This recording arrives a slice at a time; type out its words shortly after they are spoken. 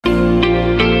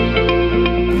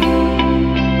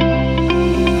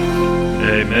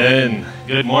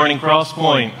Good morning, Cross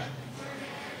Point.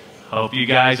 Hope you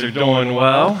guys are doing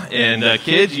well. And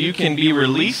kids, you can be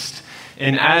released.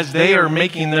 And as they are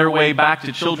making their way back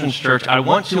to Children's Church, I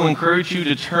want to encourage you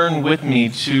to turn with me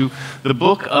to the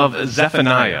book of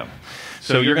Zephaniah.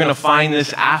 So you're going to find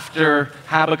this after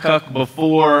Habakkuk,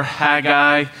 before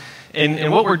Haggai.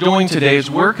 And what we're doing today is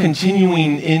we're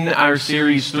continuing in our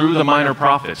series through the minor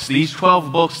prophets, these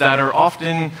 12 books that are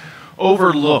often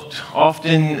overlooked,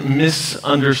 often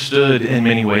misunderstood in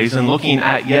many ways, and looking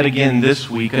at yet again this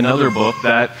week another book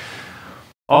that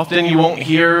often you won't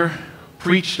hear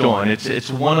preached on.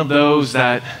 It's one of those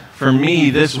that for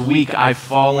me this week I've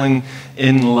fallen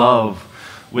in love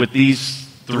with these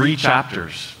 3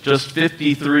 chapters, just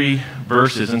 53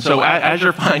 verses. And so as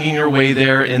you're finding your way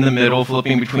there in the middle,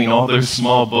 flipping between all those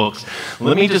small books,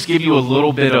 let me just give you a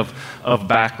little bit of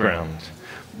background.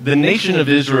 The nation of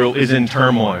Israel is in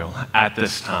turmoil at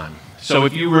this time. So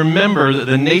if you remember,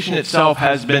 the nation itself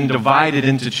has been divided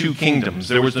into 2 kingdoms.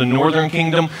 There was the northern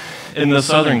kingdom and the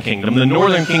southern kingdom. The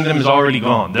northern kingdom is already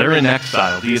gone. They're in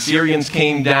exile. The Assyrians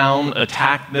came down,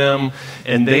 attacked them,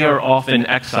 and they are off in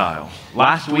exile.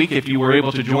 Last week, if you were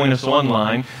able to join us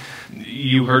online,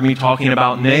 you heard me talking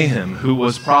about Nahum, who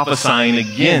was prophesying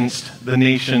against the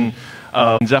nation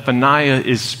Zephaniah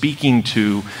is speaking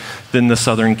to than the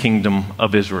southern kingdom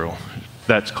of Israel.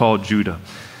 That's called Judah.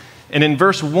 And in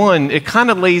verse 1, it kind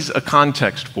of lays a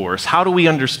context for us. How do we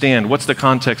understand what's the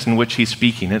context in which he's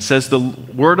speaking? It says, the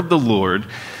word of the Lord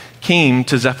came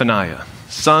to Zephaniah,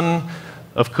 son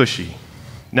of Cushi.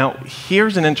 Now,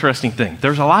 here's an interesting thing.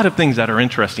 There's a lot of things that are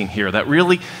interesting here that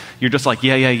really, you're just like,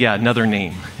 yeah, another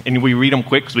name. And we read them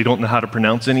quick because we don't know how to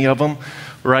pronounce any of them,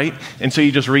 right? And so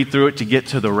you just read through it to get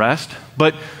to the rest.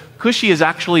 But Cushi is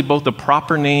actually both a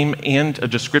proper name and a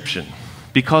description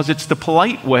because it's the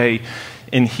polite way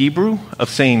in Hebrew of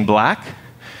saying black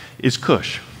is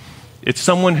Cush. It's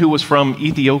someone who was from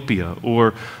Ethiopia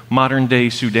or modern-day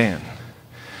Sudan.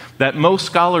 That most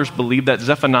scholars believe that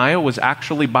Zephaniah was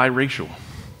actually biracial.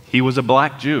 He was a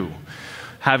black Jew,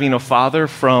 having a father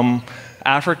from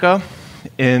Africa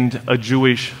and a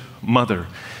Jewish mother.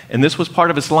 And this was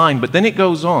part of his line, but then it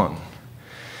goes on.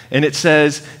 And it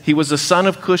says, he was the son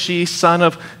of Cushi, son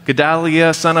of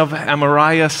Gedaliah, son of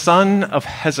Amariah, son of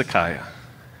Hezekiah.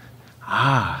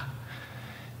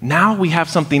 Now we have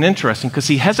something interesting, because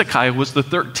Hezekiah was the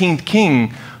 13th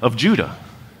king of Judah.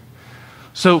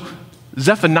 So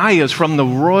Zephaniah is from the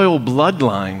royal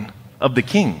bloodline of the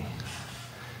king.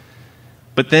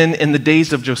 But then in the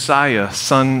days of Josiah,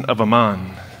 son of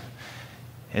Ammon,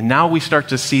 and now we start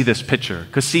to see this picture.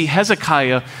 Because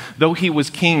Hezekiah, though he was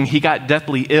king, he got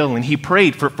deathly ill, and he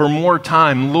prayed for more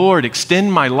time. Lord,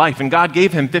 extend my life. And God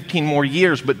gave him 15 more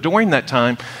years. But during that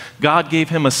time, God gave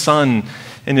him a son,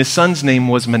 and his son's name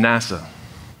was Manasseh.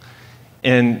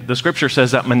 And the scripture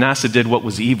says that Manasseh did what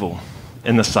was evil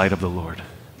in the sight of the Lord.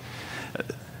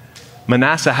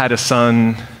 Manasseh had a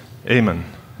son, Amon,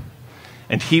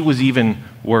 and he was even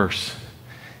worse.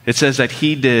 It says that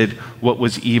he did what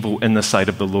was evil in the sight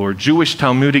of the Lord. Jewish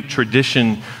Talmudic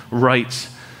tradition writes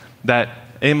that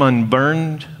Amon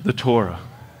burned the Torah,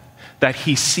 that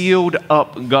he sealed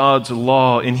up God's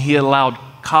law, and he allowed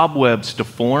cobwebs to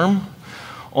form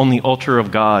on the altar of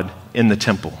God in the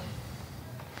temple.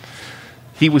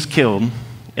 He was killed,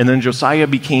 and then Josiah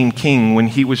became king when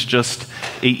he was just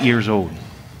 8 years old.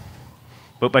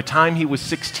 But by the time he was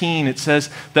 16, it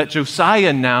says that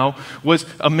Josiah now was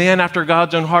a man after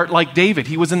God's own heart like David.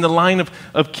 He was in the line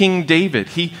of King David.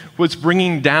 He was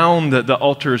bringing down the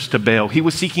altars to Baal. He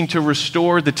was seeking to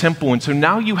restore the temple. And so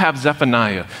now you have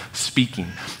Zephaniah speaking.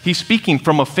 He's speaking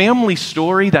from a family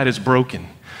story that is broken.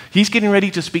 He's getting ready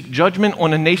to speak judgment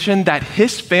on a nation that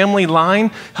his family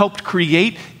line helped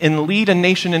create and lead a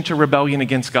nation into rebellion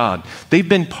against God. They've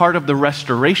been part of the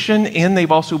restoration, and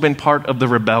they've also been part of the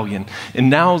rebellion. And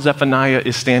now Zephaniah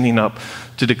is standing up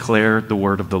to declare the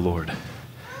word of the Lord.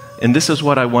 And this is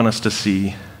what I want us to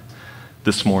see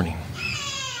this morning.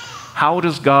 How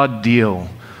does God deal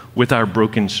with our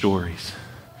broken stories?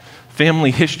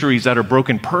 Family histories that are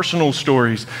broken, personal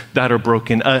stories that are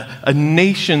broken, a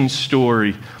nation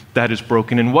story that is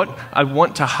broken. And what I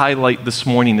want to highlight this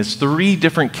morning is 3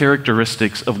 different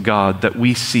characteristics of God that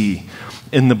we see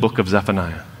in the book of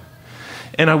Zephaniah.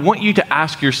 And I want you to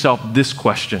ask yourself this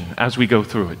question as we go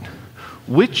through it.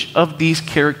 Which of these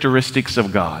characteristics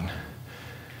of God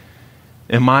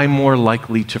am I more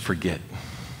likely to forget?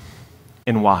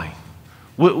 And why?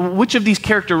 Which of these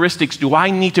characteristics do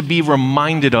I need to be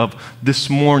reminded of this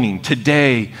morning,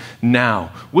 today,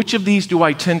 now? Which of these do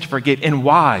I tend to forget, and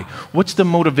why? What's the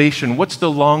motivation? What's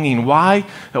the longing? Why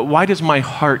does my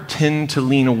heart tend to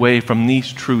lean away from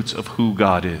these truths of who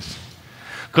God is?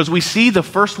 Because we see the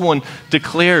first one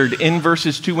declared in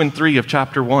verses 2 and 3 of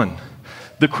chapter 1,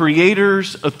 the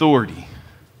Creator's authority.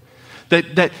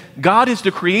 That God is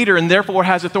the creator and therefore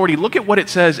has authority. Look at what it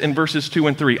says in verses 2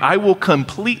 and 3. I will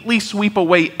completely sweep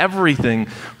away everything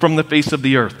from the face of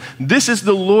the earth. This is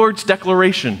the Lord's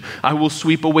declaration. I will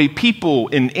sweep away people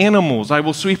and animals. I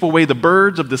will sweep away the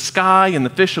birds of the sky and the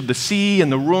fish of the sea and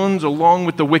the runs along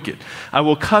with the wicked. I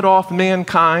will cut off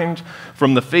mankind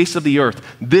from the face of the earth.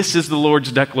 This is the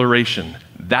Lord's declaration.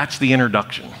 That's the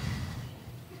introduction.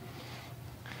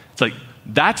 It's like,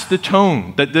 that's the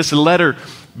tone that this letter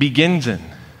begins in.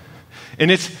 And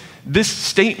it's this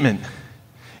statement,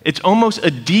 it's almost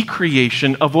a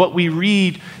decreation of what we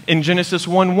read in Genesis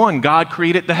 1:1. God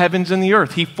created the heavens and the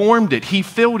earth. He formed it. He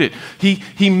filled it.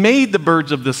 He made the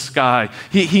birds of the sky.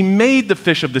 He made the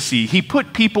fish of the sea. He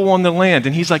put people on the land.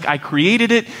 And he's like, I created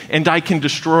it and I can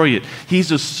destroy it.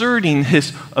 He's asserting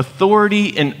his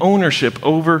authority and ownership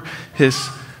over his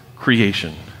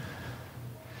creation.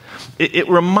 It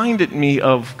reminded me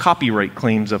of copyright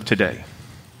claims of today.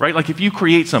 Right? Like if you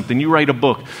create something, you write a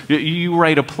book, you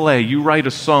write a play, you write a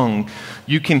song,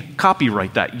 you can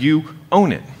copyright that. You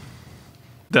own it.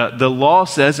 The law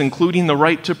says including the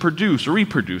right to produce,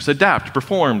 reproduce, adapt,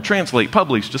 perform, translate,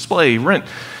 publish, display, rent,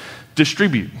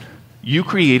 distribute. You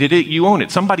created it, you own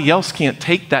it. Somebody else can't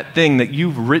take that thing that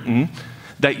you've written,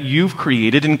 that you've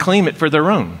created, and claim it for their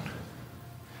own.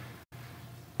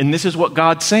 And this is what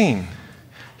God's saying.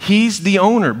 He's the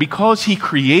owner. Because he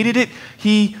created it,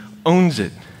 he owns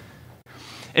it.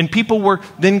 And people were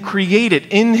then created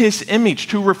in his image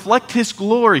to reflect his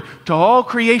glory to all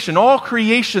creation. All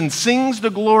creation sings the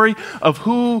glory of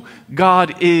who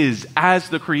God is as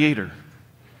the creator.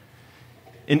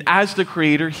 And as the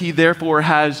creator, he therefore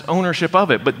has ownership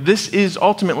of it. But this is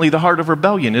ultimately the heart of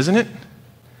rebellion, isn't it?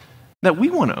 That we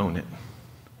want to own it.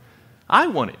 I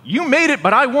want it. You made it,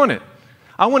 but I want it.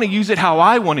 I want to use it how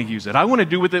I want to use it. I want to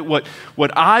do with it what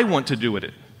I want to do with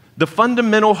it. The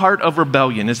fundamental heart of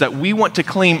rebellion is that we want to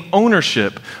claim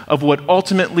ownership of what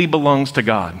ultimately belongs to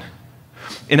God.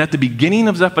 And at the beginning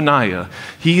of Zephaniah,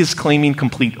 he is claiming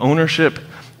complete ownership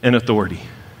and authority.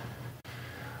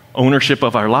 Ownership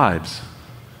of our lives.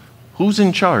 Who's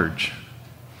in charge?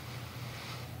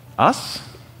 Us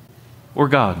or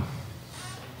God?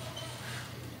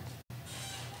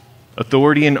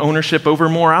 Authority and ownership over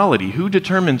morality. Who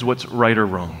determines what's right or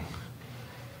wrong?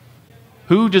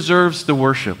 Who deserves the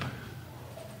worship?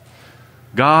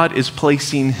 God is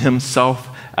placing himself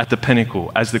at the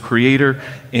pinnacle as the creator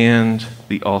and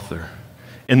the author.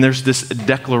 And there's this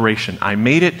declaration, I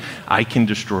made it, I can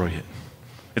destroy it.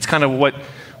 It's kind of what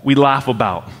we laugh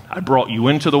about. I brought you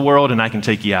into the world and I can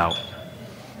take you out.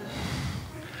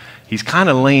 He's kind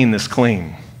of laying this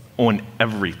claim on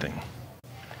everything.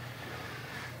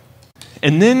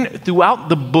 And then throughout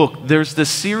the book, there's this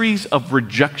series of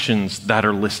rejections that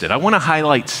are listed. I want to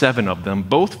highlight 7 of them,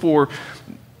 both for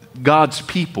God's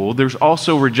people. There's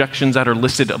also rejections that are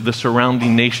listed of the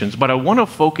surrounding nations. But I want to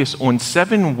focus on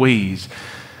 7 ways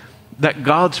that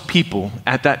God's people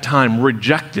at that time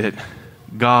rejected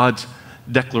God's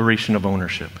declaration of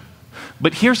ownership.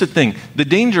 But here's the thing. The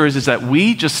danger is that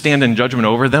we just stand in judgment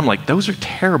over them like, those are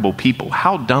terrible people.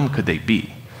 How dumb could they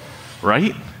be?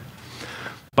 Right?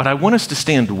 But I want us to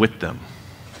stand with them,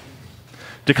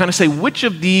 to kind of say, which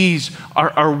of these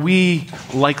are we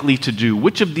likely to do?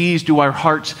 Which of these do our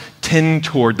hearts tend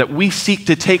toward, that we seek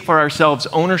to take for ourselves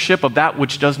ownership of that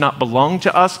which does not belong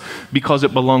to us because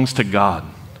it belongs to God?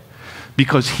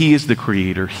 Because he is the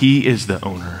creator, he is the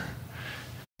owner.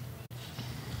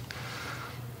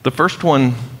 The first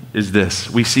one is this.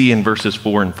 We see in verses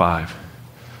 4 and 5.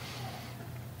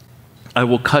 I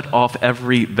will cut off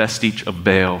every vestige of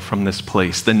Baal from this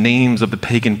place, the names of the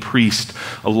pagan priest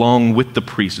along with the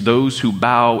priests, those who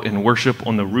bow and worship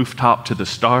on the rooftop to the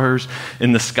stars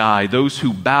in the sky, those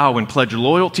who bow and pledge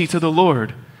loyalty to the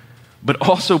Lord, but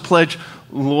also pledge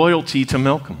loyalty to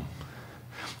Milcom.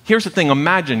 Here's the thing.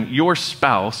 Imagine your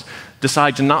spouse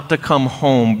decides not to come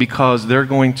home because they're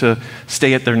going to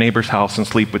stay at their neighbor's house and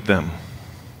sleep with them.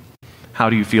 How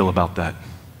do you feel about that?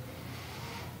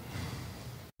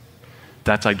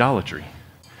 That's idolatry.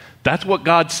 That's what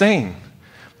God's saying.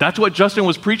 That's what Justin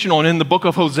was preaching on in the book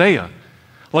of Hosea.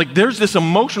 Like, there's this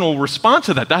emotional response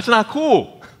to that. That's not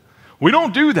cool. We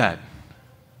don't do that.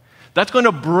 That's going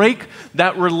to break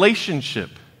that relationship.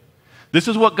 This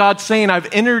is what God's saying.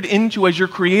 I've entered into, as your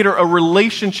creator, a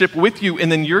relationship with you,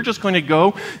 and then you're just going to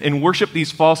go and worship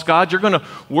these false gods. You're going to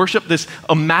worship this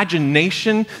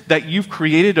imagination that you've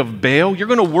created of Baal. You're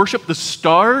going to worship the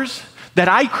stars that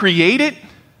I created,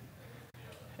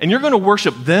 and you're going to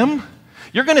worship them.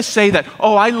 You're going to say that,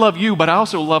 oh, I love you, but I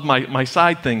also love my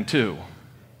side thing too.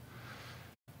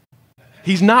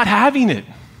 He's not having it.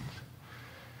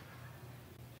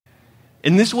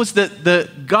 And this was the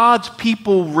God's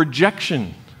people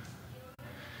rejection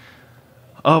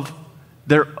of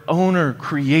their owner,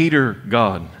 creator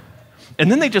God.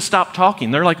 And then they just stopped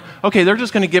talking. They're like, okay, they're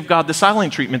just going to give God the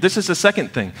silent treatment. This is the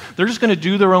second thing. They're just going to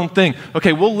do their own thing.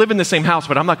 Okay, we'll live in the same house,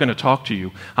 but I'm not going to talk to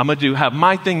you. I'm going to have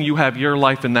my thing, you have your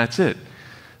life, and that's it.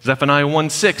 Zephaniah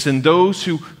 1:6, and those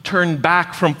who turn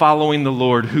back from following the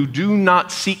Lord, who do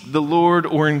not seek the Lord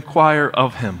or inquire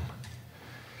of him.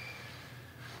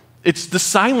 It's the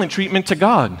silent treatment to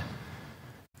God.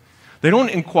 They don't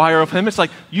inquire of him. It's like,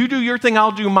 you do your thing,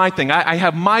 I'll do my thing. I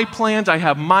have my plans, I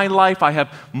have my life, I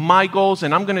have my goals,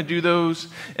 and I'm going to do those,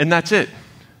 and that's it.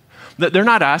 They're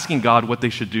not asking God what they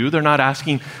should do. They're not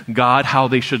asking God how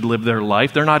they should live their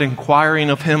life. They're not inquiring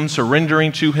of him,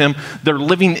 surrendering to him. They're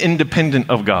living independent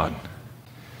of God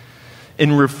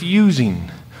and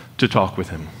refusing to talk with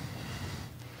him.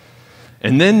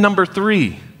 And then number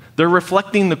 3, they're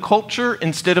reflecting the culture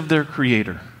instead of their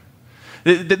creator.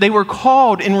 They were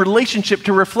called in relationship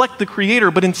to reflect the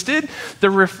Creator, but instead they're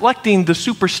reflecting the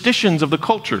superstitions of the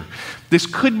culture. This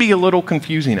could be a little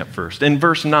confusing at first. In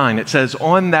verse 9, it says,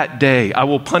 on that day, I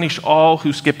will punish all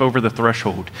who skip over the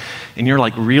threshold. And you're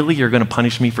like, really? You're going to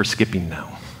punish me for skipping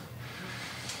now?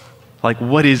 Like,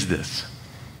 what is this?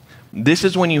 This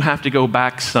is when you have to go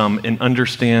back some and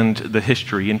understand the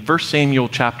history. In 1 Samuel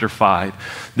chapter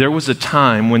 5, there was a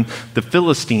time when the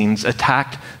Philistines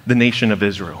attacked the nation of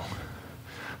Israel.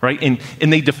 Right?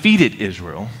 And they defeated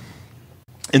Israel.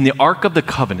 And the Ark of the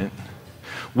Covenant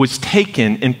was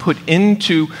taken and put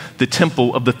into the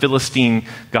temple of the Philistine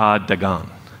god Dagon.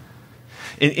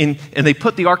 And they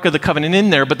put the Ark of the Covenant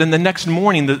in there, but then the next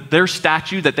morning, their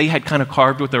statue that they had kind of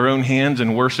carved with their own hands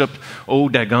and worshipped,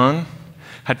 Dagon,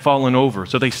 had fallen over.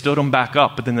 So they stood him back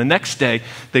up. But then the next day,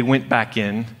 they went back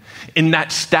in, and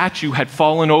that statue had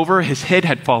fallen over, his head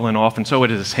had fallen off, and so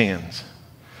had his hands.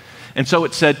 And so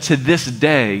it said, to this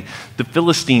day, the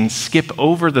Philistines skip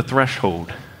over the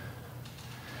threshold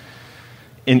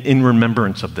in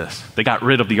remembrance of this. They got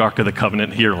rid of the Ark of the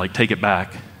Covenant here, like, take it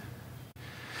back.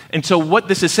 And so what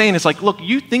this is saying is like, look,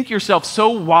 you think yourself so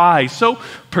wise, so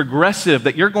progressive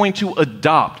that you're going to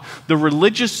adopt the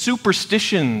religious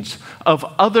superstitions of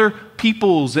other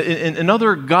peoples and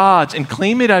other gods and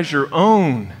claim it as your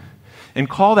own and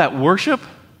call that worship?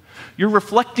 You're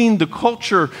reflecting the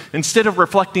culture instead of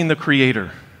reflecting the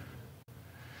Creator.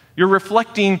 You're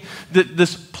reflecting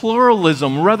this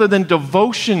pluralism rather than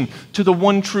devotion to the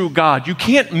one true God. You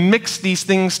can't mix these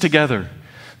things together.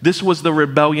 This was the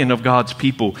rebellion of God's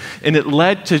people, and it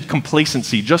led to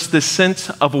complacency, just this sense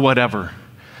of whatever.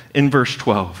 In verse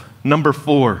 12, number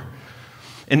 4,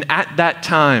 and at that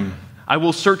time, I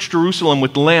will search Jerusalem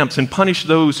with lamps and punish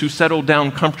those who settle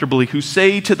down comfortably, who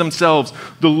say to themselves,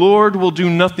 the Lord will do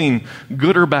nothing,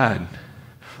 good or bad.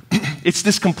 It's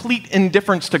this complete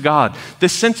indifference to God,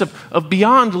 this sense of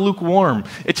beyond lukewarm.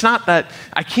 It's not that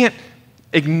I can't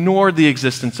ignore the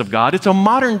existence of God. It's a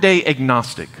modern day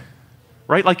agnostic,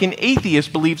 right? Like an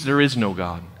atheist believes there is no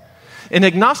God. An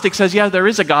agnostic says, yeah, there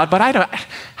is a God, but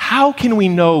how can we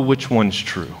know which one's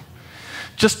true?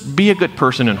 Just be a good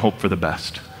person and hope for the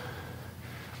best.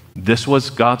 This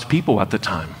was God's people at the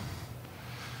time.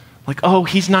 Like, oh,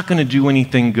 he's not going to do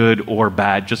anything good or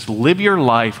bad. Just live your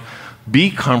life,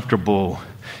 be comfortable,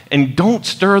 and don't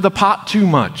stir the pot too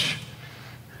much.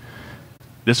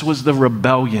 This was the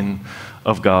rebellion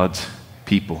of God's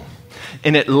people.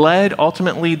 And it led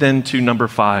ultimately then to number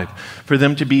 5, for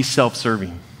them to be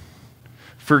self-serving.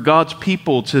 For God's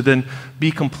people to then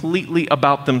be completely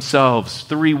about themselves.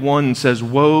 3:1 says,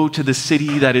 woe to the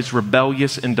city that is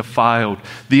rebellious and defiled,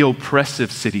 the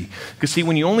oppressive city. Because see,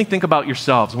 when you only think about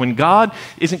yourselves, when God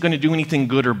isn't going to do anything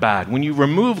good or bad, when you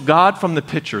remove God from the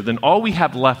picture, then all we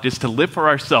have left is to live for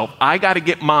ourselves. I got to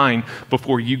get mine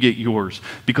before you get yours,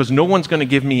 because no one's going to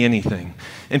give me anything.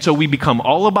 And so we become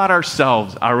all about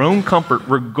ourselves, our own comfort,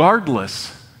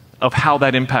 regardless of how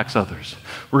that impacts others,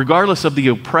 regardless of the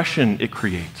oppression it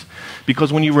creates.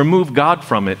 Because when you remove God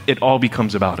from it, it all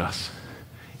becomes about us.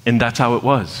 And that's how it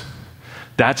was.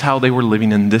 That's how they were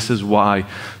living, and this is why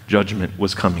judgment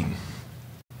was coming.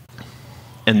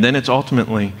 And then it's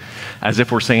ultimately as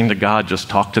if we're saying to God, just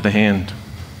talk to the hand.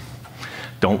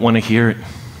 Don't want to hear it.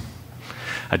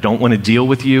 I don't want to deal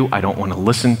with you. I don't want to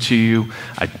listen to you.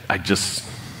 I just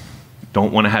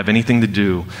don't want to have anything to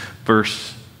do.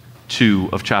 Verse 2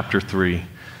 of chapter 3.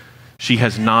 She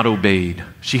has not obeyed.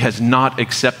 She has not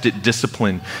accepted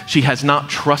discipline. She has not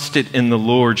trusted in the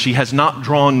Lord. She has not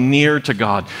drawn near to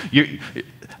God. You're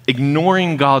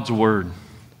ignoring God's word.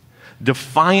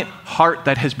 defiant heart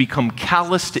that has become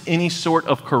callous to any sort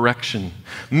of correction,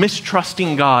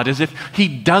 mistrusting God as if he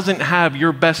doesn't have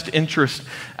your best interest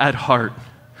at heart,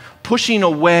 pushing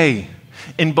away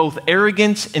in both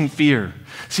arrogance and fear.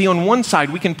 See, on one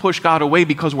side, we can push God away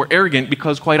because we're arrogant,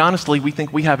 because quite honestly, we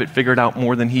think we have it figured out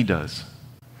more than he does.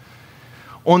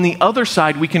 On the other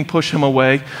side, we can push him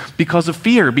away because of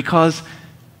fear, because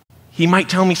he might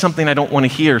tell me something I don't want to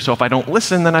hear. So if I don't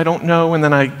listen, then I don't know, and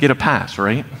then I get a pass,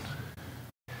 right?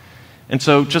 And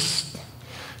so just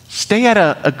stay at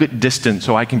a good distance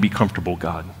so I can be comfortable,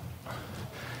 God.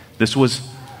 This was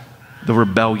the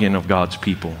rebellion of God's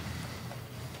people.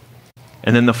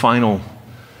 And then the final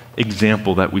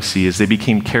example that we see is they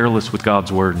became careless with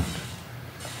God's word.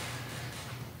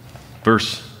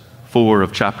 Verse 4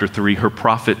 of chapter 3, her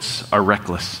prophets are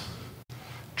reckless,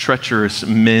 treacherous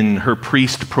men. Her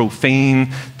priests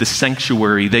profane the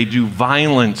sanctuary. They do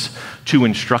violence to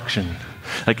instruction.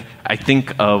 Like, I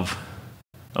think of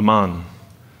Amon,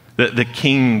 the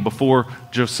king before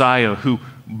Josiah, who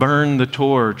burned the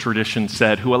Torah, tradition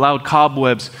said, who allowed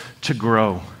cobwebs to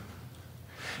grow,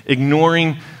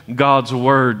 ignoring God's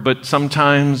word. But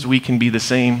sometimes we can be the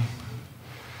same.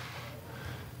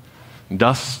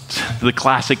 Dust, the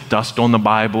classic dust on the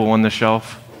Bible on the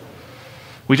shelf.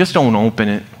 We just don't open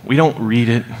it. We don't read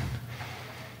it.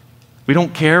 We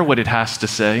don't care what it has to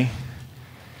say.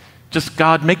 Just,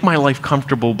 God, make my life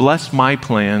comfortable. Bless my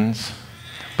plans.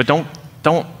 But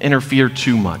don't interfere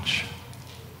too much.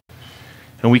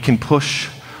 And we can push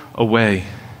away.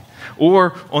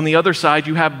 Or on the other side,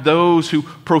 you have those who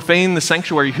profane the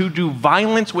sanctuary, who do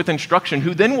violence with instruction,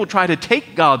 who then will try to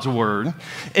take God's word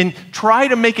and try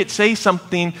to make it say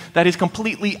something that is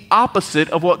completely opposite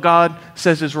of what God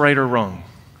says is right or wrong.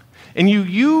 And you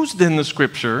use then the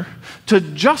scripture to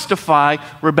justify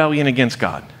rebellion against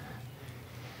God.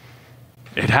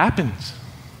 It happens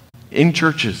in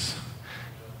churches.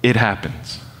 It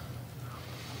happens.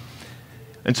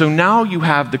 And so now you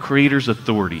have the Creator's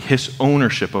authority, his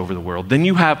ownership over the world. Then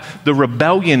you have the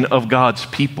rebellion of God's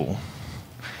people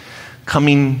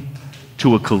coming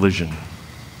to a collision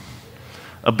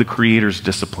of the Creator's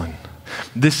discipline.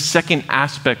 This second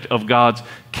aspect of God's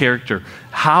character,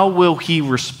 how will he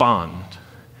respond?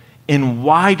 And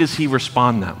why does he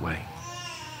respond that way?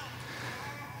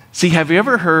 See, have you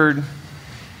ever heard,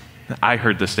 I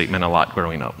heard this statement a lot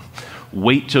growing up,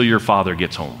 wait till your father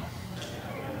gets home.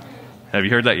 Have you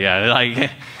heard that? Yeah,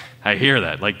 I hear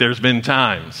that. Like, there's been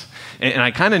times. And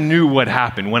I kind of knew what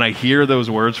happened. When I hear those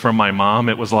words from my mom,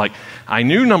 it was like, I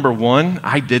knew, number one,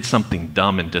 I did something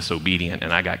dumb and disobedient,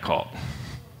 and I got caught,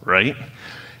 right?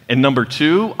 And number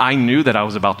two, I knew that I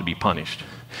was about to be punished.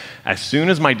 As soon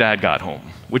as my dad got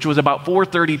home, which was about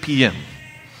 4:30 p.m.,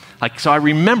 so I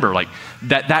remember,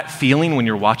 that feeling when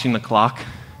you're watching the clock,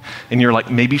 and you're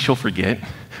like, maybe she'll forget.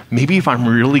 Maybe if I'm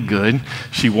really good,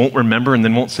 she won't remember and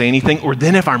then won't say anything. Or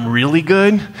then if I'm really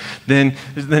good, then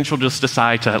she'll just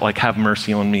decide to have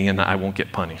mercy on me and I won't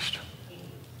get punished.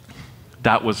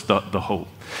 That was the hope.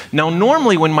 Now,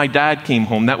 normally when my dad came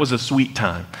home, that was a sweet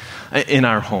time in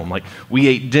our home. We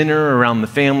ate dinner around the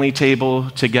family table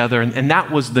together, and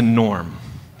that was the norm.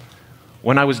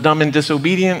 When I was dumb and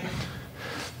disobedient,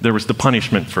 there was the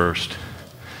punishment first,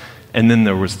 and then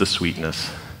there was the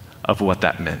sweetness of what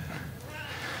that meant.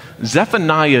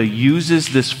 Zephaniah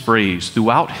uses this phrase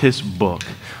throughout his book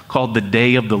called the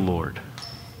Day of the Lord.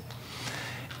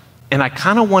 And I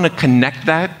kind of want to connect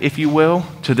that, if you will,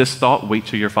 to this thought, wait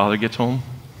till your father gets home.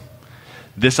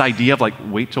 This idea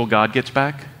of wait till God gets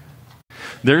back.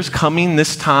 There's coming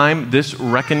this time, this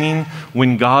reckoning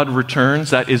when God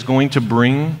returns that is going to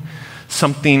bring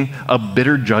something, a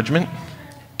bitter judgment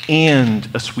and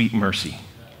a sweet mercy.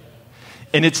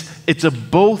 And it's a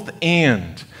both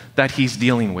and that he's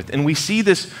dealing with. And we see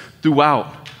this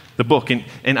throughout the book. And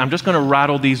I'm just going to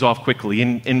rattle these off quickly.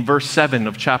 In verse 7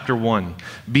 of chapter 1,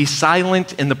 be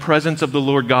silent in the presence of the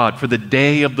Lord God, for the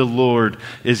day of the Lord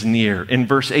is near. In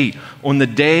verse 8, on the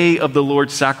day of the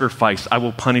Lord's sacrifice, I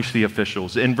will punish the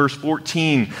officials. In verse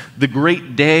 14, the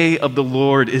great day of the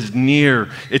Lord is near.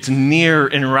 It's near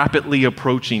and rapidly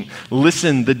approaching.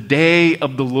 Listen, the day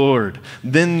of the Lord.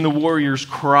 Then the warrior's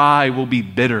cry will be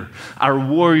bitter. Our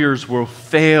warriors will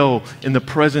fail in the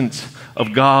presence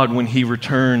of God when he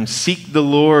returns. Seek the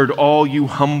Lord, all you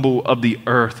humble of the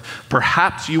earth.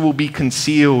 Perhaps you will be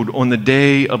concealed on the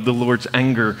day of the Lord's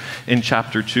anger in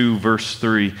chapter 2, verse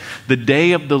 3. The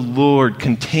day of the Lord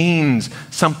contains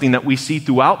something that we see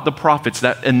throughout the prophets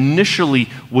that initially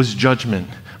was judgment,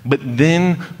 but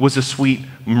then was a sweet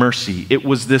mercy. It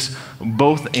was this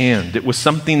both and. It was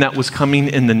something that was coming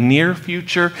in the near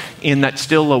future and that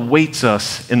still awaits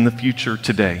us in the future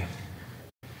today.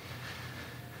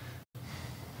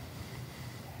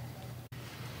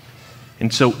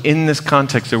 And so in this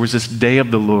context, there was this day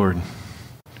of the Lord.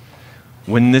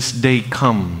 When this day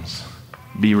comes,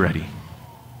 be ready.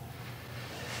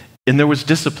 And there was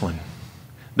discipline.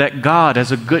 That God,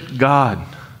 as a good God,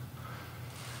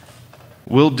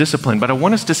 will discipline. But I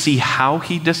want us to see how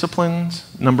he disciplines,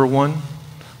 number one,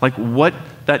 like what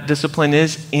that discipline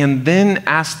is, and then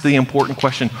ask the important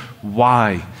question,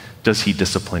 why does he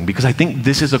discipline? Because I think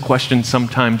this is a question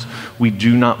sometimes we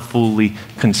do not fully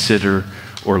consider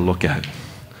or look at.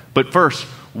 But first,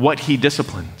 what he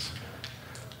disciplines.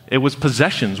 It was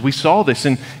possessions. We saw this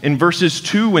in verses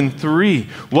 2 and 3.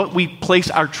 What we place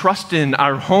our trust in,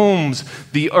 our homes,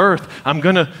 the earth. I'm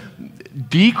going to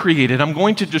decreate it. I'm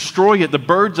going to destroy it. The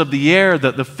birds of the air,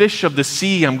 the fish of the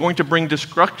sea. I'm going to bring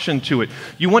destruction to it.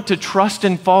 You want to trust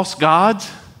in false gods?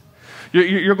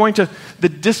 You're going to, the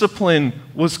discipline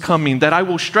was coming, that I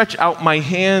will stretch out my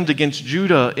hand against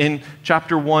Judah in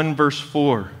chapter 1, verse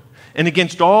 4. And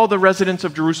against all the residents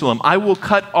of Jerusalem, I will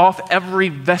cut off every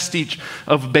vestige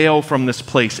of Baal from this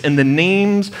place, and the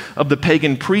names of the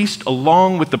pagan priests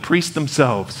along with the priests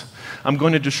themselves. I'm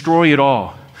going to destroy it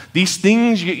all. These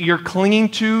things you're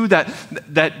clinging to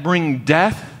that bring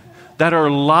death, that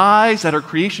are lies, that are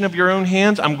creation of your own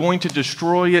hands, I'm going to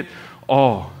destroy it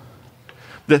all.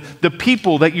 The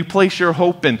people that you place your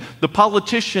hope in, the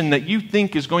politician that you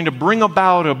think is going to bring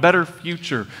about a better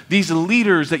future, these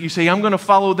leaders that you say, I'm going to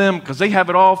follow them because they have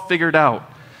it all figured out.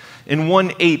 In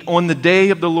 1:8, on the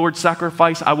day of the Lord's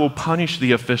sacrifice, I will punish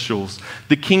the officials,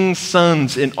 the king's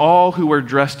sons, and all who are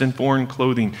dressed in foreign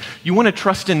clothing. You want to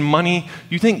trust in money?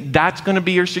 You think that's going to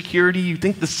be your security? You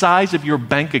think the size of your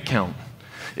bank account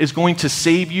is going to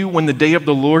save you when the day of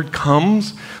the Lord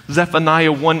comes?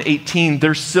 Zephaniah 1:18,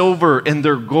 their silver and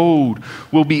their gold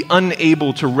will be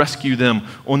unable to rescue them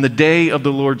on the day of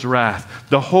the Lord's wrath.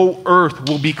 The whole earth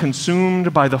will be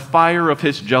consumed by the fire of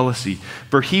his jealousy,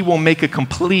 for he will make a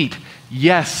complete,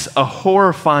 yes, a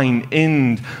horrifying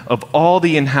end of all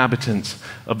the inhabitants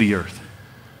of the earth.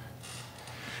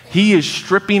 He is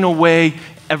stripping away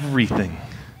everything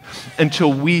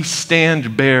until we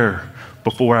stand bare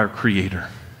before our Creator.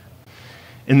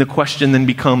 And the question then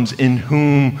becomes, in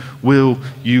whom will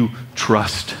you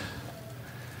trust?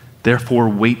 Therefore,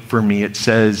 wait for me, it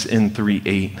says in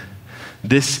 3:8.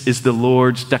 This is the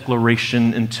Lord's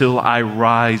declaration until I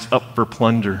rise up for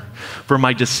plunder. For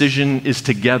my decision is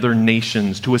to gather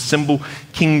nations, to assemble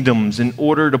kingdoms in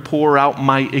order to pour out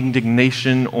my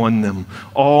indignation on them.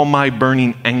 All my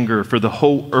burning anger for the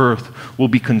whole earth will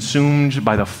be consumed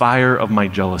by the fire of my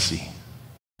jealousy.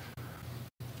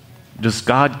 Does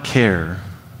God care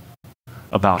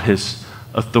about his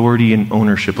authority and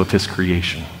ownership of his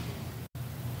creation?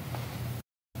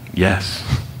 Yes.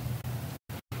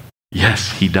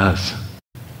 Yes, he does.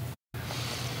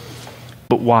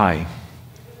 But why?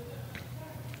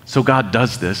 So God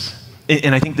does this.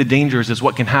 And I think the danger is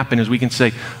what can happen is we can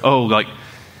say, oh, like,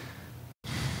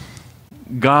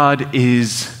 God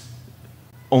is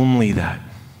only that.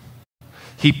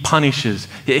 He punishes.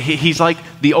 He's like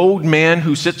the old man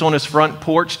who sits on his front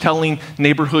porch telling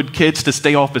neighborhood kids to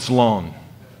stay off his lawn.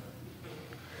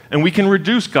 And we can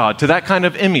reduce God to that kind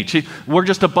of image. We're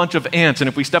just a bunch of ants, and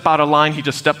if we step out of line, he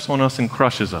just steps on us and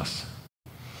crushes us.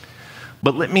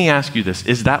 But let me ask you this.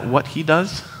 Is that what he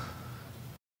does?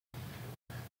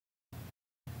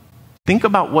 Think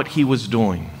about what he was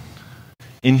doing.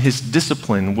 In his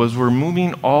discipline was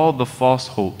removing all the false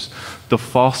hopes, the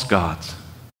false gods,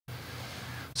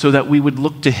 so that we would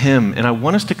look to him. And I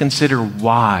want us to consider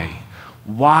why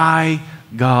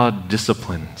God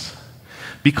disciplines.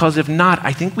 Because if not,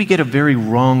 I think we get a very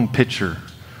wrong picture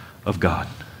of God.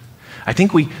 I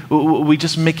think we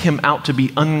just make him out to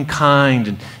be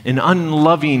unkind and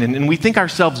unloving, and we think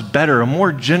ourselves better and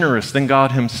more generous than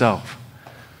God himself.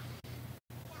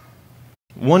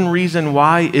 One reason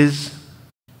why is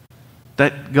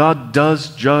that God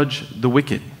does judge the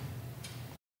wicked.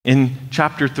 In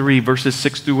chapter 3, verses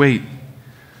 6-8,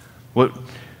 what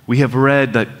we have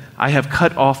read that I have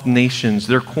cut off nations,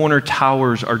 their corner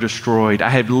towers are destroyed. I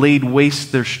have laid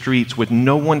waste their streets with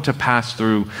no one to pass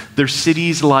through. Their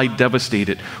cities lie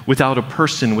devastated, without a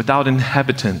person, without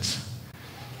inhabitants.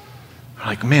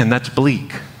 Like, man, that's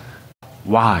bleak.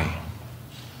 Why?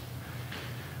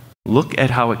 Look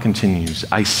at how it continues.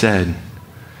 I said,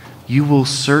 you will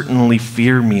certainly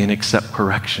fear me and accept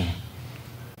correction.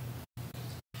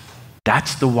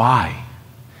 That's the why.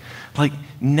 Like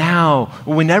now,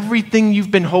 when everything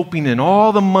you've been hoping in,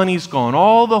 all the money's gone,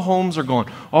 all the homes are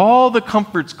gone, all the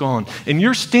comfort's gone, and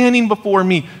you're standing before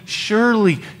me,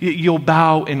 surely you'll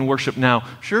bow and worship now.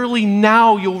 Surely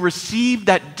now you'll receive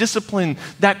that discipline,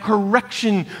 that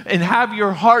correction, and have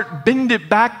your heart bend it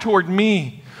back toward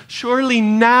me. Surely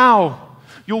now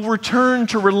you'll return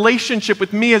to relationship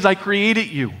with me as I created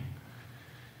you.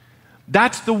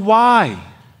 That's the why.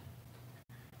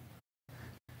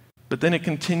 But then it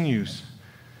continues.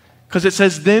 Because it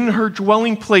says, then her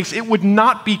dwelling place, it would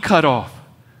not be cut off.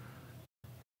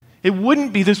 It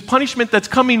wouldn't be. This punishment that's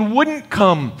coming wouldn't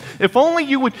come. If only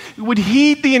you would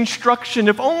heed the instruction.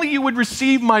 If only you would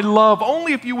receive my love.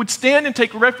 Only if you would stand and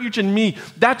take refuge in me.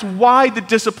 That's why the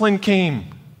discipline came.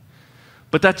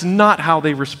 But that's not how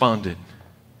they responded.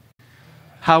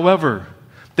 However,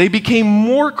 they became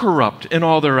more corrupt in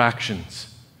all their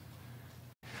actions.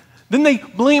 Then they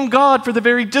blame God for the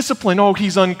very discipline. Oh,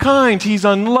 he's unkind, he's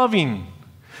unloving.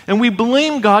 And we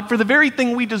blame God for the very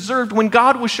thing we deserved when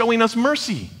God was showing us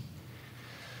mercy.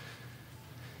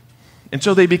 And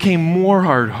so they became more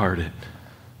hard-hearted,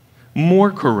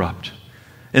 more corrupt,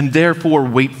 and therefore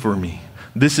wait for me.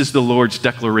 This is the Lord's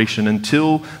declaration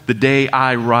until the day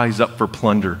I rise up for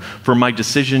plunder, for my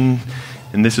decision,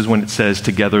 and this is when it says,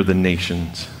 to gather the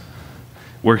nations,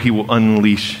 where he will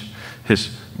unleash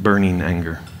his burning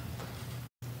anger.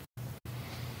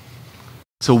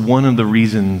 So one of the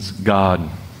reasons God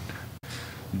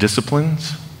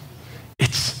disciplines,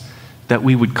 it's that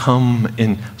we would come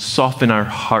and soften our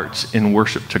hearts in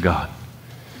worship to God.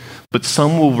 But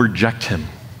some will reject him.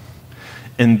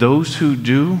 And those who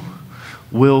do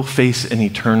will face an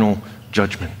eternal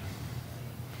judgment.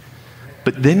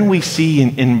 But then we see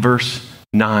in verse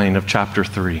 9 of chapter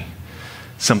 3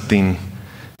 something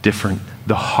different.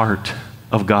 The heart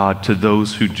of God to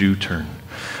those who do turn.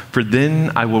 For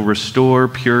then I will restore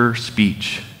pure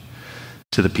speech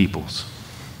to the peoples.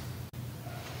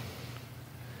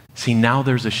 See, now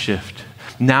there's a shift.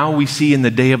 Now we see in the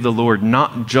day of the Lord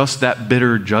not just that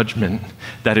bitter judgment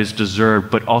that is deserved,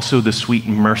 but also the sweet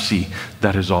mercy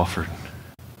that is offered.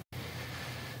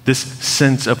 This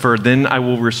sense of, for then I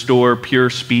will restore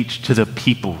pure speech to the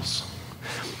peoples.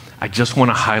 I just want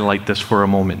to highlight this for a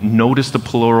moment. Notice the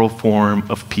plural form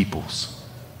of peoples.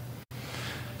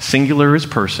 Singular is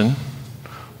person,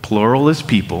 plural is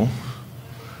people.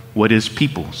 What is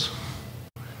peoples?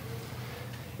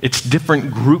 It's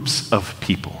different groups of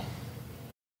people.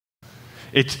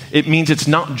 It means it's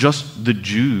not just the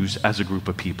Jews as a group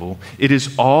of people. It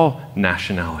is all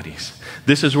nationalities.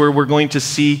 This is where we're going to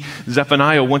see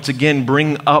Zephaniah once again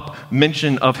bring up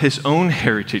mention of his own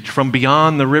heritage from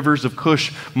beyond the rivers of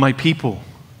Cush, my people.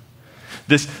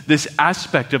 This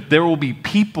aspect of there will be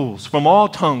peoples from all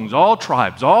tongues, all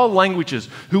tribes, all languages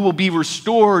who will be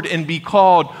restored and be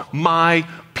called my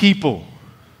people.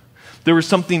 There was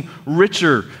something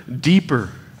richer,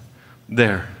 deeper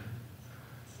there.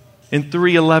 In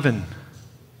 3:11,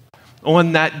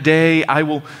 on that day I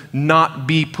will not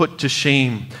be put to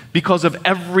shame because of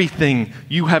everything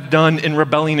you have done in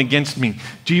rebelling against me.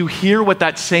 Do you hear what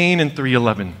that's saying in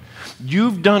 3:11?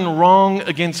 You've done wrong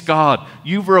against God.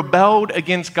 You've rebelled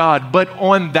against God. But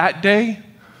on that day,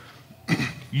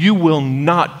 you will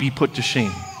not be put to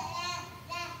shame.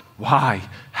 Why?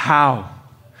 How?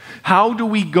 How do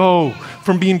we go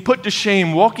from being put to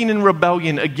shame, walking in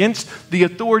rebellion against the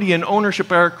authority and ownership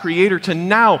of our Creator, to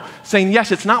now saying,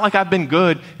 yes, it's not like I've been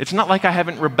good. It's not like I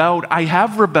haven't rebelled. I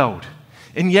have rebelled,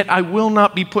 and yet I will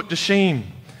not be put to shame.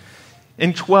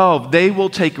 In 12, they will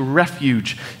take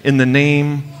refuge in the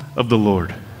name of the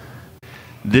Lord.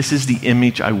 This is the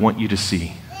image I want you to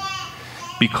see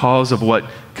because of what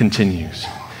continues.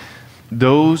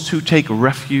 Those who take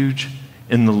refuge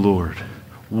in the Lord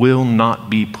will not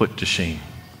be put to shame.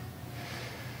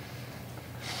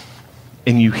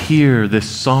 And you hear this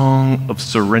song of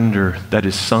surrender that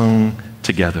is sung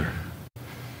together.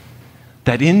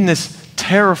 That in this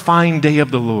terrifying day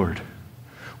of the Lord,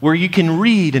 where you can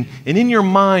read and in your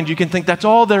mind you can think that's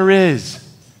all there is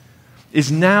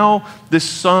now this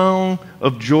song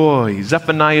of joy.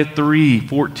 Zephaniah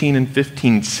 3:14 and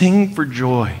 15. Sing for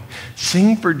joy.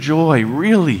 Sing for joy,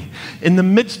 really. In the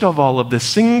midst of all of this,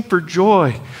 sing for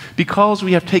joy because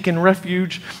we have taken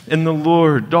refuge in the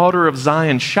Lord. Daughter of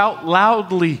Zion, shout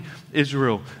loudly,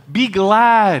 Israel. Be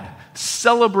glad,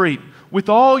 celebrate with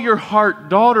all your heart,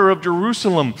 daughter of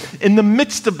Jerusalem. In the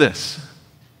midst of this,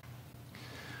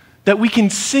 that we can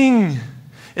sing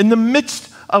in the midst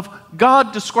of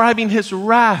God describing his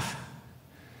wrath,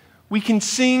 we can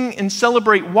sing and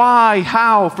celebrate. Why?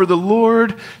 How? For the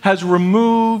Lord has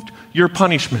removed your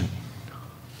punishment.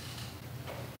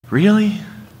 Really?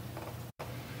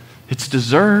 It's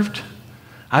deserved.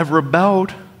 I've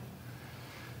rebelled.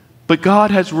 But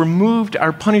God has removed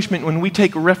our punishment when we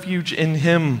take refuge in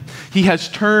him. He has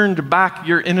turned back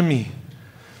your enemy.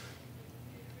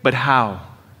 But how?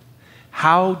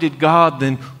 How did God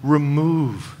then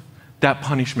remove that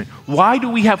punishment? Why do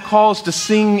we have cause to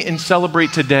sing and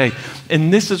celebrate today?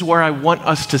 And this is where I want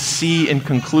us to see and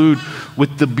conclude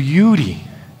with the beauty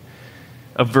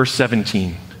of verse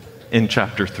 17 in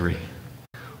chapter 3.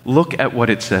 Look at what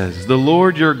it says. The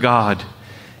Lord your God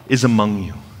is among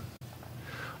you,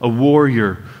 a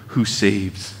warrior who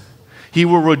saves. He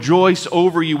will rejoice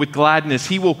over you with gladness.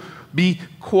 He will be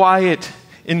quiet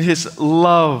in his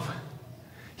love.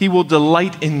 He will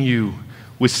delight in you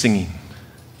with singing.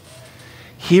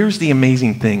 Here's the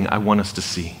amazing thing I want us to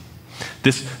see.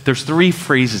 There's three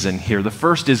phrases in here. The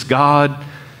first is God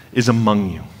is among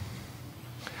you.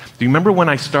 Do you remember when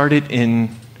I started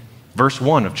in verse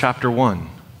 1 of chapter 1?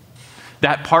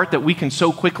 That part that we can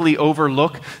so quickly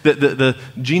overlook, the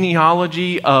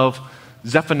genealogy of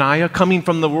Zephaniah coming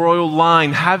from the royal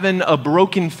line, having a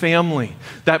broken family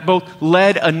that both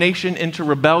led a nation into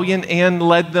rebellion and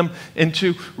led them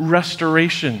into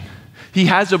restoration. He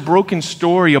has a broken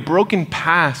story, a broken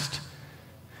past.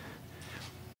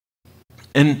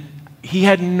 And he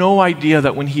had no idea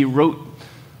that when he wrote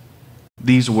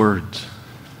these words,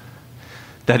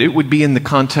 that it would be in the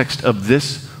context of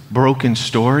this broken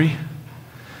story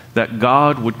that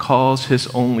God would cause his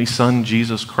only son,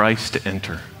 Jesus Christ, to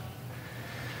enter.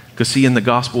 Because see, in the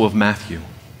Gospel of Matthew,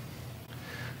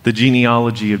 the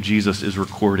genealogy of Jesus is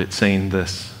recorded saying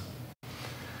this.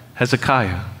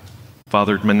 Hezekiah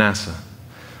fathered Manasseh.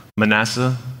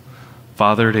 Manasseh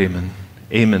fathered Amon.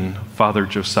 Amon fathered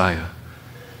Josiah.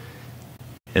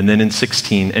 And then in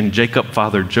 16, and Jacob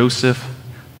fathered Joseph,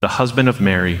 the husband of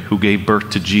Mary, who gave birth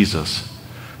to Jesus,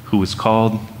 who was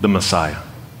called the Messiah.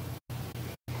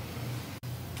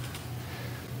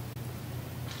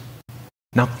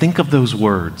 Now think of those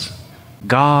words.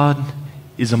 God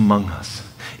is among us.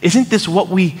 Isn't this what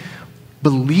we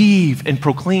believe and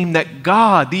proclaim, that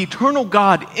God, the eternal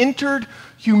God, entered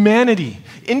humanity,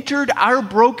 entered our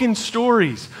broken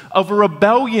stories of a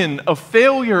rebellion, of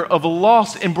failure, of a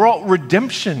loss, and brought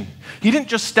redemption? He didn't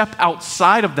just step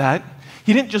outside of that.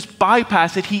 He didn't just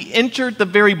bypass it. He entered the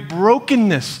very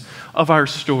brokenness of our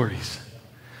stories.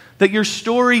 That your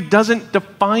story doesn't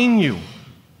define you.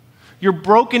 Your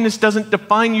brokenness doesn't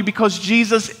define you, because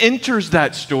Jesus enters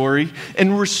that story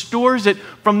and restores it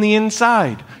from the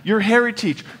inside. Your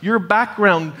heritage, your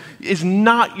background is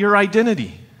not your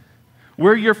identity.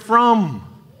 Where you're from,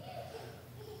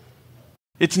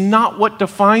 it's not what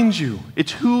defines you.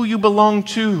 It's who you belong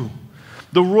to.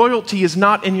 The royalty is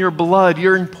not in your blood.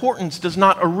 Your importance does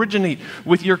not originate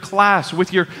with your class,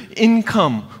 with your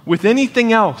income, with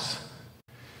anything else.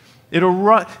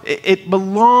 It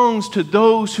belongs to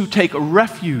those who take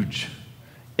refuge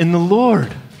in the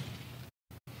Lord.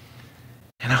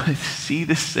 And I see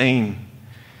this saying,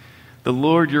 the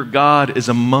Lord your God is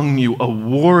among you, a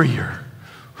warrior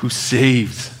who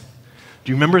saves.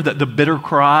 Do you remember that the bitter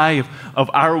cry of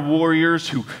our warriors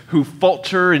who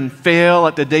falter and fail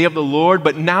at the day of the Lord?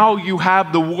 But now you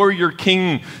have the warrior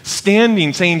king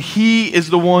standing, saying he is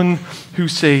the one who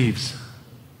saves.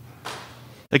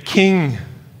 A king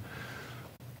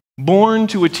born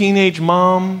to a teenage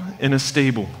mom in a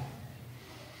stable.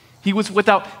 He was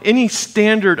without any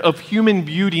standard of human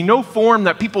beauty, no form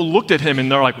that people looked at him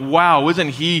and they're like, wow, isn't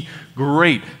he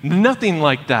great? Nothing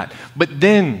like that. But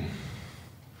then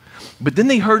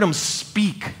they heard him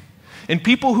speak, and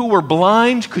people who were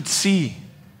blind could see.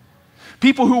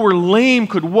 People who were lame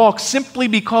could walk simply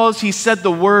because he said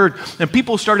the word, and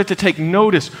people started to take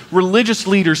notice. Religious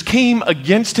leaders came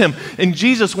against him, and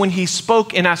Jesus, when he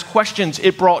spoke and asked questions,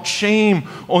 it brought shame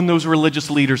on those religious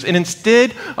leaders. And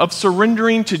instead of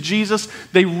surrendering to Jesus,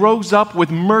 they rose up with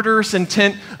murderous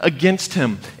intent against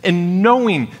him. And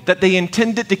knowing that they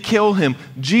intended to kill him,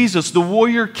 Jesus, the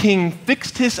warrior king,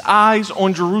 fixed his eyes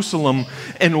on Jerusalem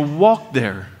and walked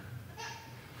there,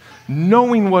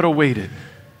 knowing what awaited.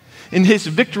 And his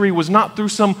victory was not through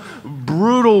some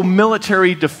brutal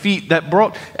military defeat that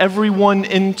brought everyone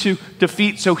into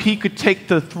defeat so he could take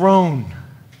the throne.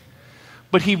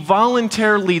 But he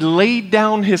voluntarily laid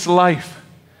down his life.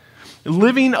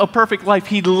 Living a perfect life,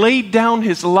 he laid down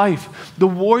his life. The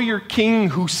warrior king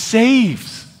who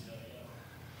saves.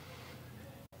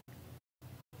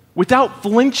 Without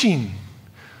flinching.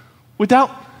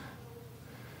 Without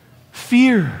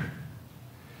fear.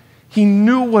 He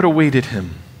knew what awaited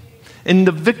him. And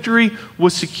the victory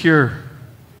was secure.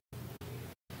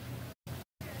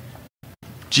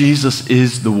 Jesus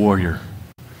is the warrior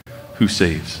who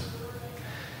saves.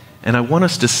 And I want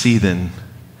us to see then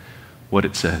what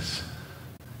it says.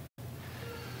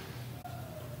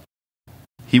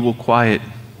 He will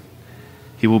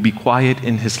be quiet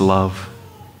in his love.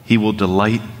 He will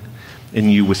delight in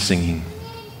you with singing.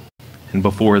 And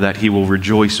before that, he will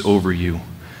rejoice over you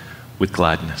with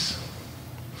gladness.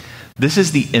 This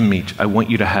is the image I want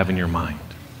you to have in your mind.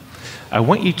 I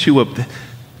want you to,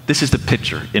 this is the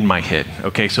picture in my head,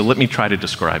 okay? So let me try to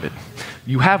describe it.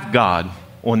 You have God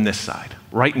on this side,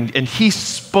 right? And he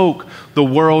spoke the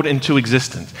world into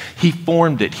existence. He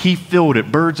formed it. He filled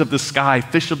it. Birds of the sky,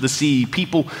 fish of the sea,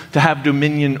 people to have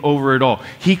dominion over it all.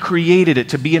 He created it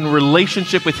to be in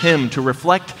relationship with him, to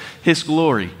reflect his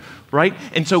glory, right?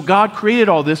 And so God created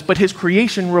all this, but his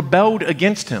creation rebelled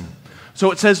against him. So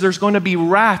it says there's going to be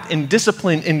wrath and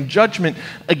discipline and judgment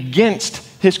against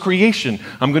his creation.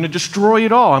 I'm going to destroy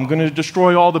it all. I'm going to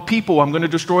destroy all the people. I'm going to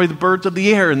destroy the birds of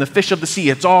the air and the fish of the sea.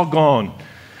 It's all gone.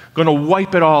 Going to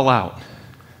wipe it all out.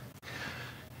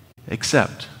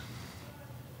 Except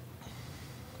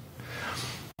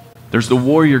there's the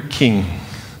warrior king,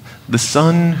 the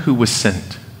son who was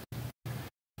sent,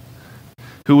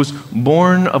 who was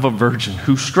born of a virgin,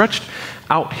 who stretched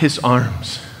out his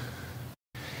arms.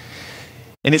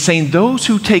 And it's saying those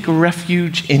who take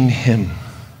refuge in him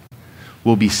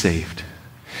will be saved.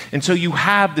 And so you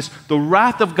have this, the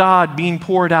wrath of God being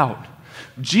poured out.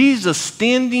 Jesus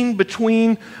standing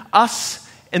between us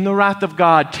and the wrath of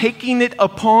God, taking it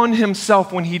upon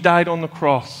himself when he died on the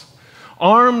cross.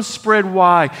 Arms spread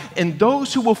wide, and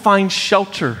those who will find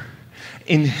shelter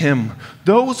in him,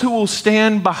 those who will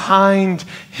stand behind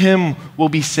him will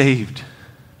be saved.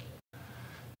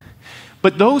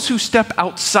 But those who step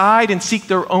outside and seek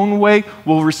their own way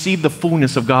will receive the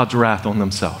fullness of God's wrath on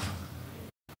themselves.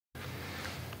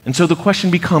 And so the question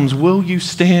becomes, will you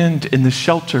stand in the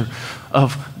shelter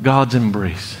of God's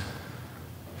embrace?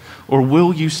 Or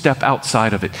will you step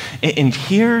outside of it? And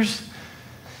here's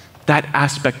that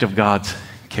aspect of God's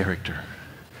character.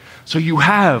 So you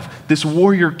have this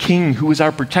warrior king who is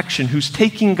our protection, who's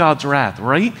taking God's wrath,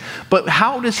 right? But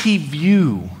how does he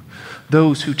view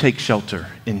those who take shelter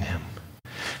in him?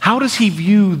 How does he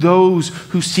view those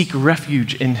who seek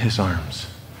refuge in his arms?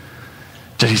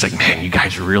 He's like, man, you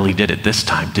guys really did it this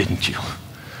time, didn't you?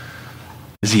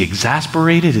 Is he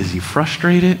exasperated? Is he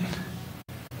frustrated?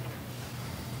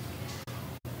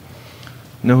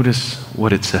 Notice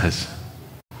what it says.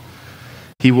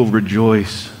 He will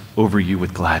rejoice over you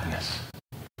with gladness.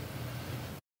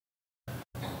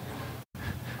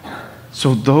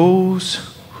 So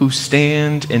those who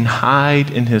stand and hide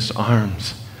in his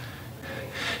arms,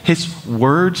 his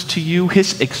words to you,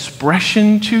 his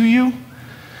expression to you,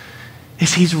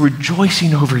 is he's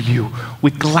rejoicing over you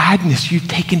with gladness. You've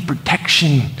taken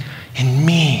protection in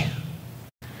me.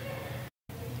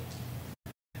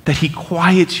 That he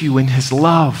quiets you in his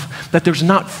love. That there's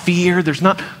not fear, there's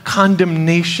not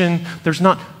condemnation, there's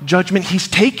not judgment. He's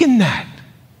taken that.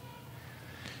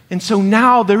 And so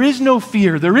now there is no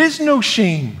fear, there is no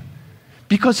shame,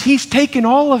 because he's taken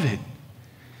all of it.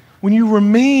 When you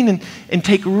remain and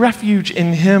take refuge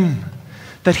in him,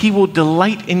 that he will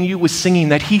delight in you with singing,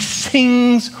 that he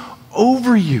sings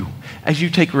over you as you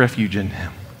take refuge in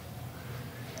him.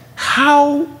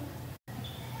 How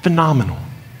phenomenal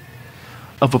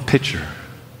of a picture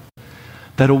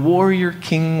that a warrior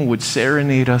king would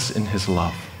serenade us in his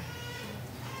love.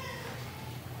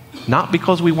 Not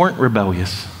because we weren't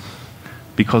rebellious,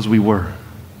 because we were,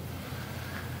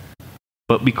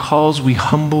 but because we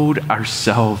humbled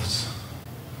ourselves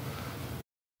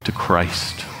to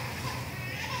Christ.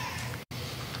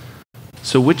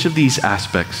 So which of these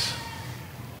aspects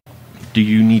do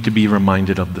you need to be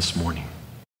reminded of this morning?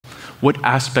 What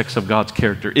aspects of God's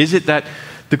character? Is it that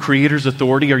the Creator's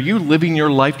authority? Are you living your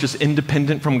life just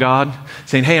independent from God?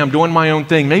 Saying, hey, I'm doing my own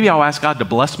thing. Maybe I'll ask God to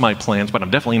bless my plans, but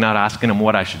I'm definitely not asking him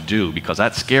what I should do because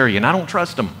that's scary and I don't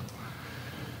trust him.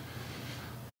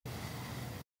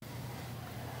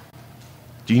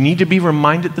 Do you need to be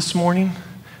reminded this morning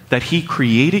that he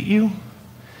created you,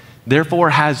 therefore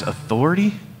has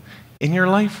authority in your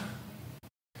life?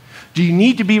 Do you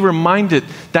need to be reminded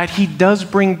that he does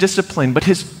bring discipline, but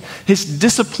his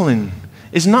discipline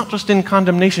is not just in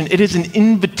condemnation, it is an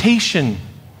invitation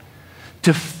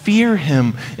to fear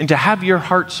him and to have your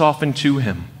heart softened to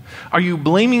him? Are you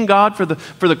blaming God for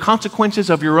the consequences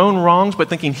of your own wrongs, but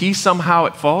thinking he's somehow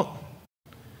at fault?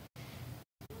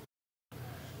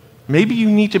 Maybe you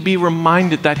need to be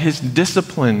reminded that his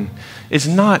discipline is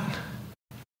not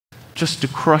just to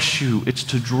crush you, it's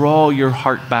to draw your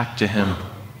heart back to him.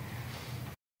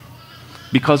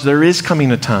 Because there is coming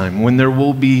a time when there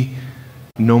will be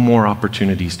no more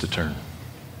opportunities to turn.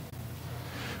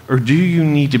 Or do you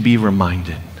need to be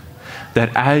reminded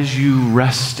that as you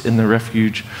rest in the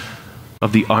refuge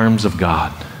of the arms of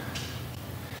God,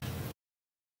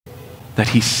 that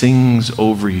he sings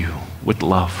over you with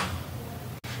love?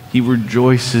 He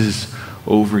rejoices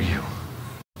over you.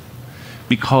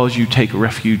 because you take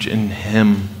refuge in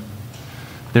him,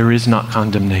 there is not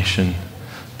condemnation.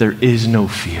 There is no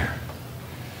fear.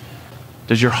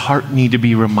 Does your heart need to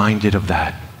be reminded of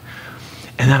that?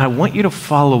 And then I want you to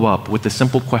follow up with the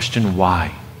simple question,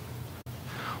 why?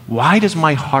 Why does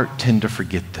my heart tend to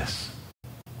forget this?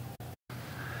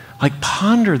 Like,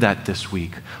 ponder that this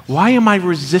week. Why am I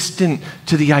resistant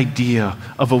to the idea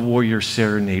of a warrior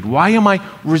serenade? Why am I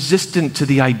resistant to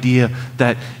the idea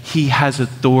that he has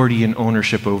authority and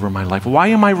ownership over my life? Why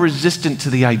am I resistant to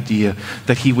the idea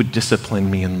that he would discipline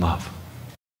me in love?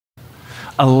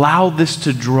 Allow this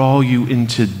to draw you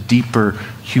into deeper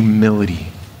humility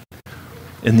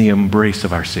in the embrace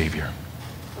of our Savior.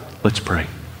 Let's pray.